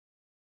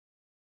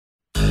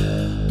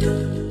Do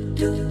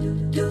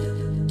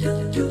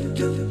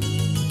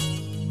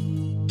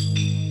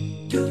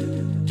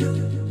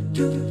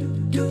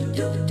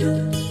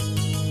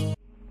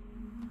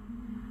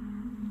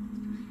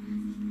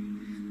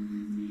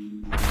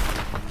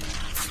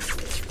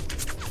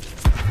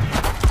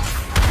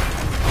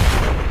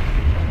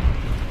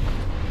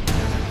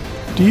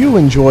you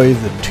enjoy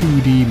the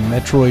 2D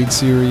Metroid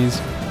series?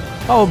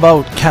 How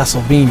about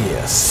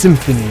Castlevania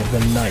Symphony of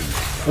the Night?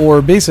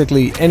 Or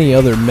basically any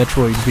other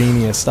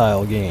Metroidvania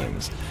style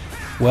games?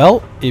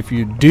 Well, if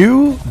you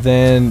do,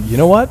 then you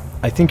know what?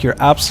 I think you're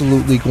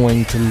absolutely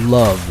going to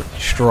love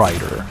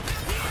Strider.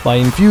 By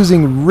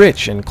infusing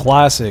rich and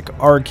classic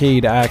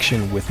arcade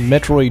action with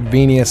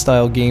Metroidvania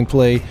style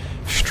gameplay,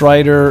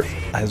 Strider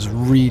has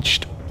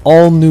reached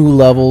all new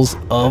levels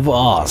of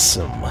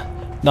awesome.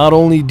 Not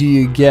only do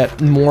you get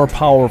more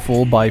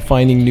powerful by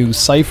finding new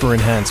Cypher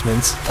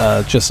enhancements,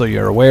 just so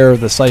you're aware,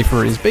 the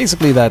Cypher is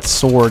basically that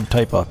sword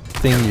type of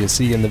thing you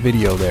see in the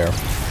video there.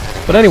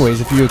 But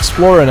anyways, if you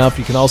explore enough,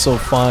 you can also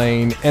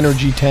find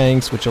energy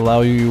tanks, which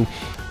allow you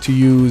to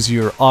use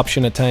your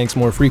option of tanks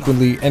more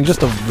frequently, and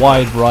just a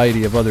wide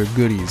variety of other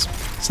goodies,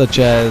 such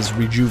as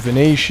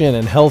rejuvenation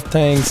and health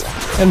tanks,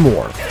 and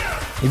more.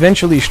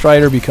 Eventually,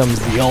 Strider becomes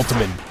the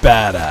ultimate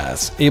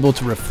badass, able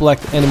to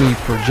reflect enemy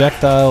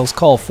projectiles,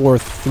 call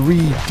forth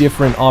 3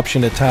 different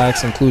option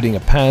attacks including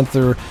a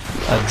panther,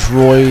 a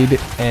droid,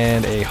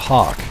 and a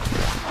hawk.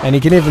 And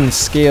he can even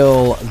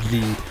scale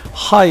the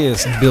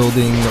highest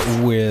building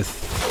with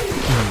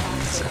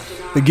ease.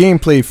 The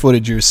gameplay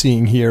footage you're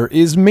seeing here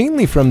is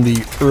mainly from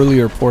the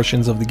earlier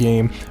portions of the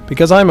game,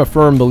 because I'm a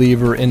firm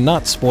believer in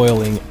not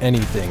spoiling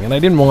anything, and I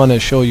didn't want to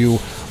show you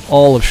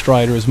all of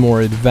Strider's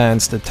more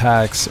advanced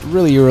attacks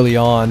really early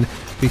on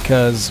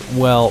because,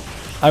 well,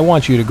 I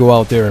want you to go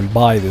out there and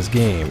buy this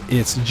game.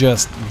 It's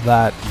just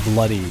that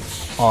bloody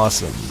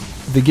awesome.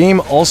 The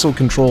game also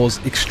controls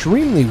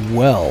extremely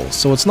well,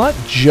 so it's not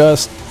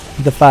just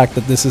the fact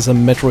that this is a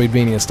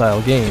Metroidvania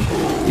style game,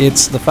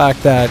 it's the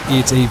fact that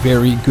it's a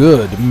very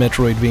good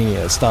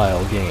Metroidvania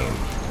style game.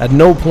 At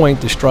no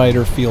point does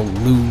Strider feel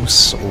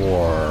loose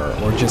or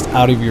just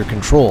out of your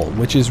control,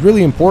 which is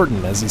really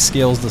important as he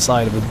scales the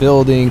side of a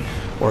building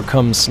or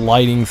comes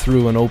sliding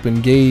through an open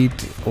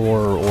gate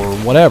or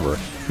whatever.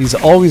 He's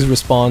always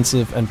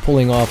responsive and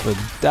pulling off a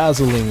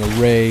dazzling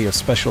array of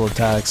special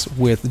attacks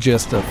with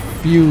just a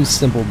few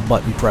simple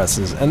button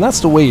presses, and that's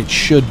the way it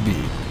should be.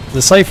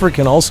 The Cypher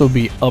can also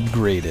be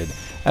upgraded.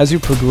 As you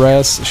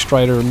progress,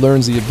 Strider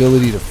learns the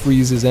ability to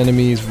freeze his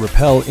enemies,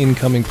 repel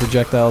incoming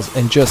projectiles,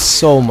 and just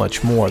so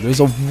much more. There's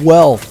a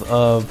wealth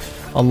of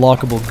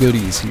unlockable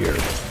goodies here.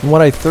 And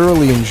what I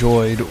thoroughly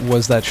enjoyed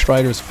was that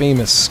Strider's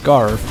famous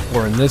scarf,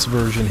 or in this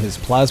version his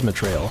plasma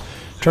trail,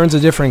 turns a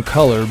different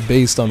color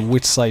based on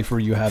which Cypher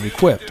you have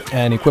equipped,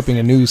 and equipping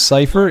a new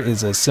Cypher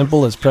is as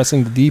simple as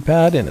pressing the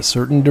D-pad in a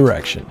certain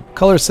direction.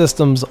 Color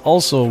systems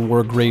also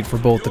work great for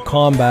both the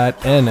combat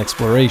and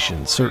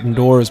exploration. Certain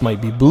doors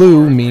might be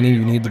blue, meaning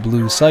you need the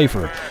blue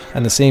Cypher,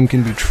 and the same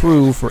can be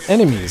true for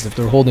enemies. If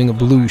they're holding a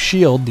blue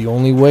shield, the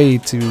only way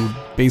to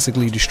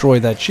basically destroy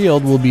that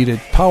shield will be to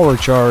power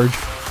charge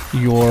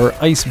your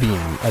Ice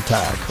Beam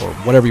attack, or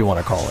whatever you want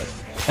to call it.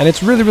 And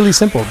it's really, really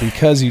simple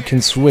because you can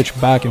switch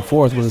back and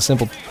forth with a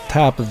simple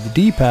tap of the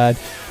D-pad.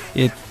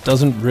 It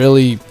doesn't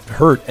really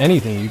hurt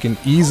anything. You can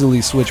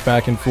easily switch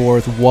back and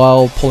forth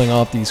while pulling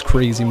off these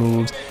crazy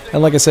moves.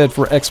 And like I said,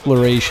 for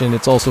exploration,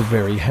 it's also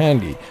very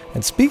handy.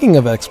 And speaking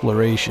of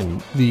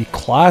exploration, the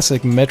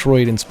classic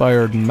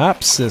Metroid-inspired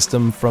map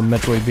system from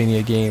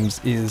Metroidvania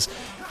games is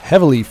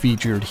heavily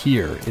featured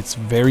here. It's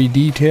very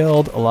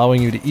detailed,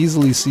 allowing you to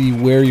easily see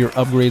where your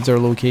upgrades are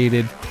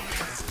located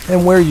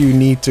and where you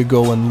need to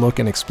go and look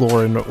and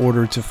explore in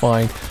order to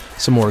find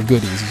some more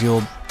goodies.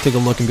 You'll take a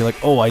look and be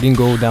like, oh, I didn't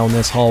go down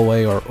this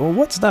hallway, or oh,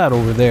 what's that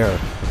over there?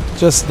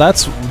 Just,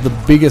 that's the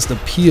biggest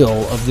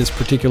appeal of this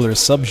particular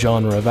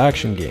subgenre of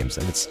action games,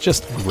 and it's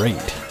just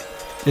great.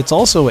 It's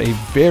also a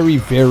very,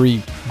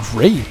 very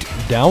great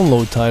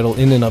download title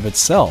in and of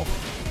itself.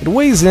 It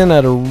weighs in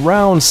at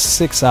around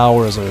 6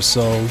 hours or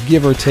so,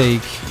 give or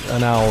take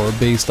an hour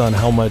based on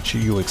how much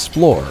you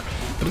explore.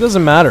 But it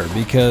doesn't matter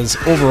because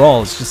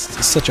overall it's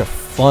just such a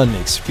fun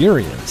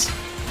experience.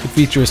 It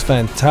features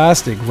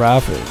fantastic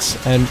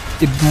graphics, and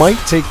it might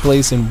take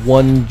place in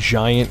one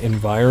giant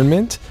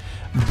environment,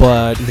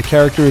 but the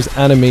characters,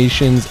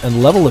 animations,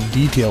 and level of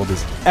detail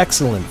is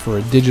excellent for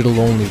a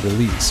digital-only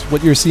release.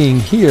 What you're seeing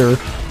here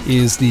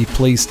is the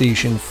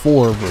PlayStation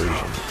 4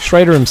 version.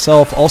 Strider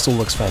himself also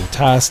looks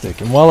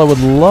fantastic, and while I would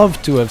love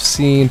to have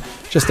seen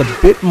just a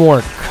bit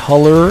more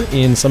color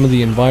in some of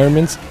the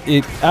environments,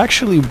 it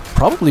actually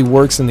probably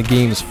works in the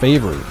game's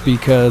favor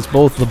because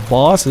both the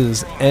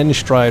bosses and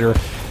Strider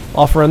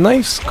offer a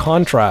nice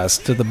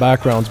contrast to the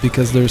backgrounds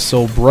because they're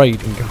so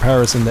bright in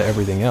comparison to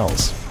everything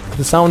else.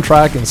 The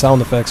soundtrack and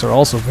sound effects are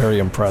also very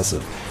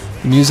impressive.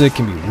 The music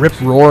can be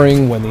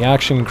rip-roaring when the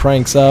action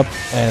cranks up,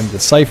 and the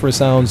Cypher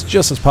sounds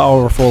just as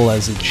powerful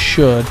as it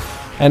should,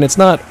 and it's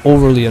not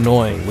overly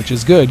annoying, which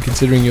is good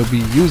considering you'll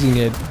be using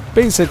it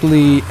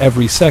basically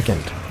every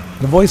second.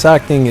 The voice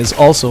acting is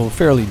also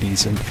fairly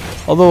decent,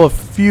 although a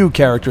few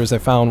characters I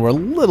found were a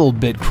little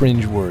bit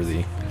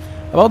cringeworthy.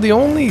 About the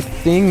only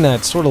thing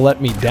that sort of let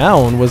me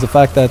down was the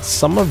fact that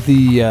some of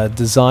the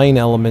design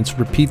elements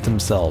repeat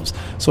themselves.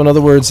 So in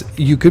other words,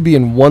 you could be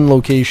in one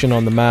location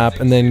on the map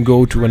and then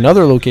go to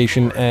another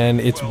location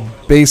and it's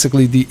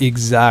basically the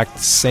exact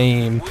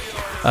same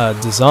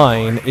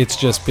design. It's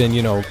just been,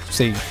 you know,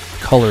 say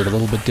colored a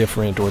little bit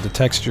different, or the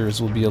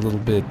textures will be a little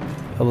bit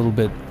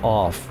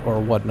off or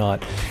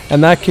whatnot,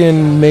 and that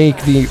can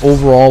make the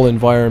overall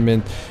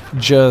environment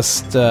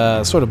just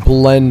sort of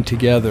blend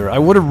together. I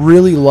would have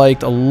really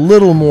liked a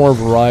little more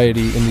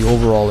variety in the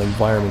overall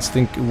environments. I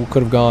think it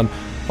could have gone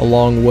a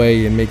long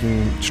way in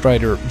making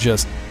Strider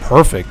just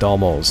perfect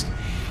almost.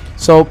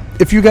 So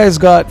if you guys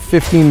got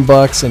 15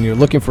 bucks and you're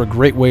looking for a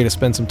great way to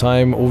spend some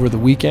time over the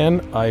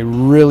weekend, I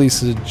really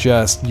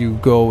suggest you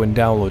go and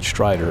download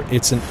Strider.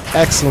 It's an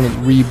excellent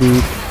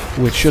reboot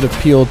which should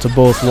appeal to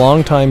both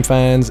longtime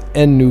fans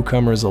and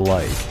newcomers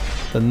alike.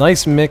 The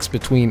nice mix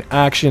between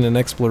action and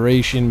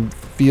exploration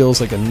feels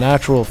like a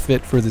natural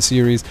fit for the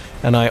series,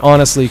 and I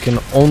honestly can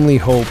only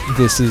hope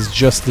this is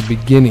just the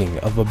beginning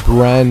of a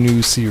brand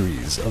new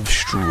series of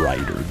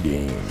Strider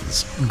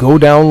games. Go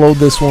download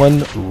this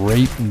one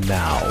right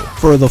now.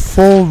 For the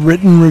full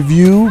written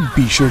review,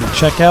 be sure to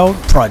check out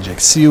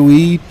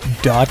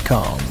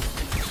ProjectCoe.com.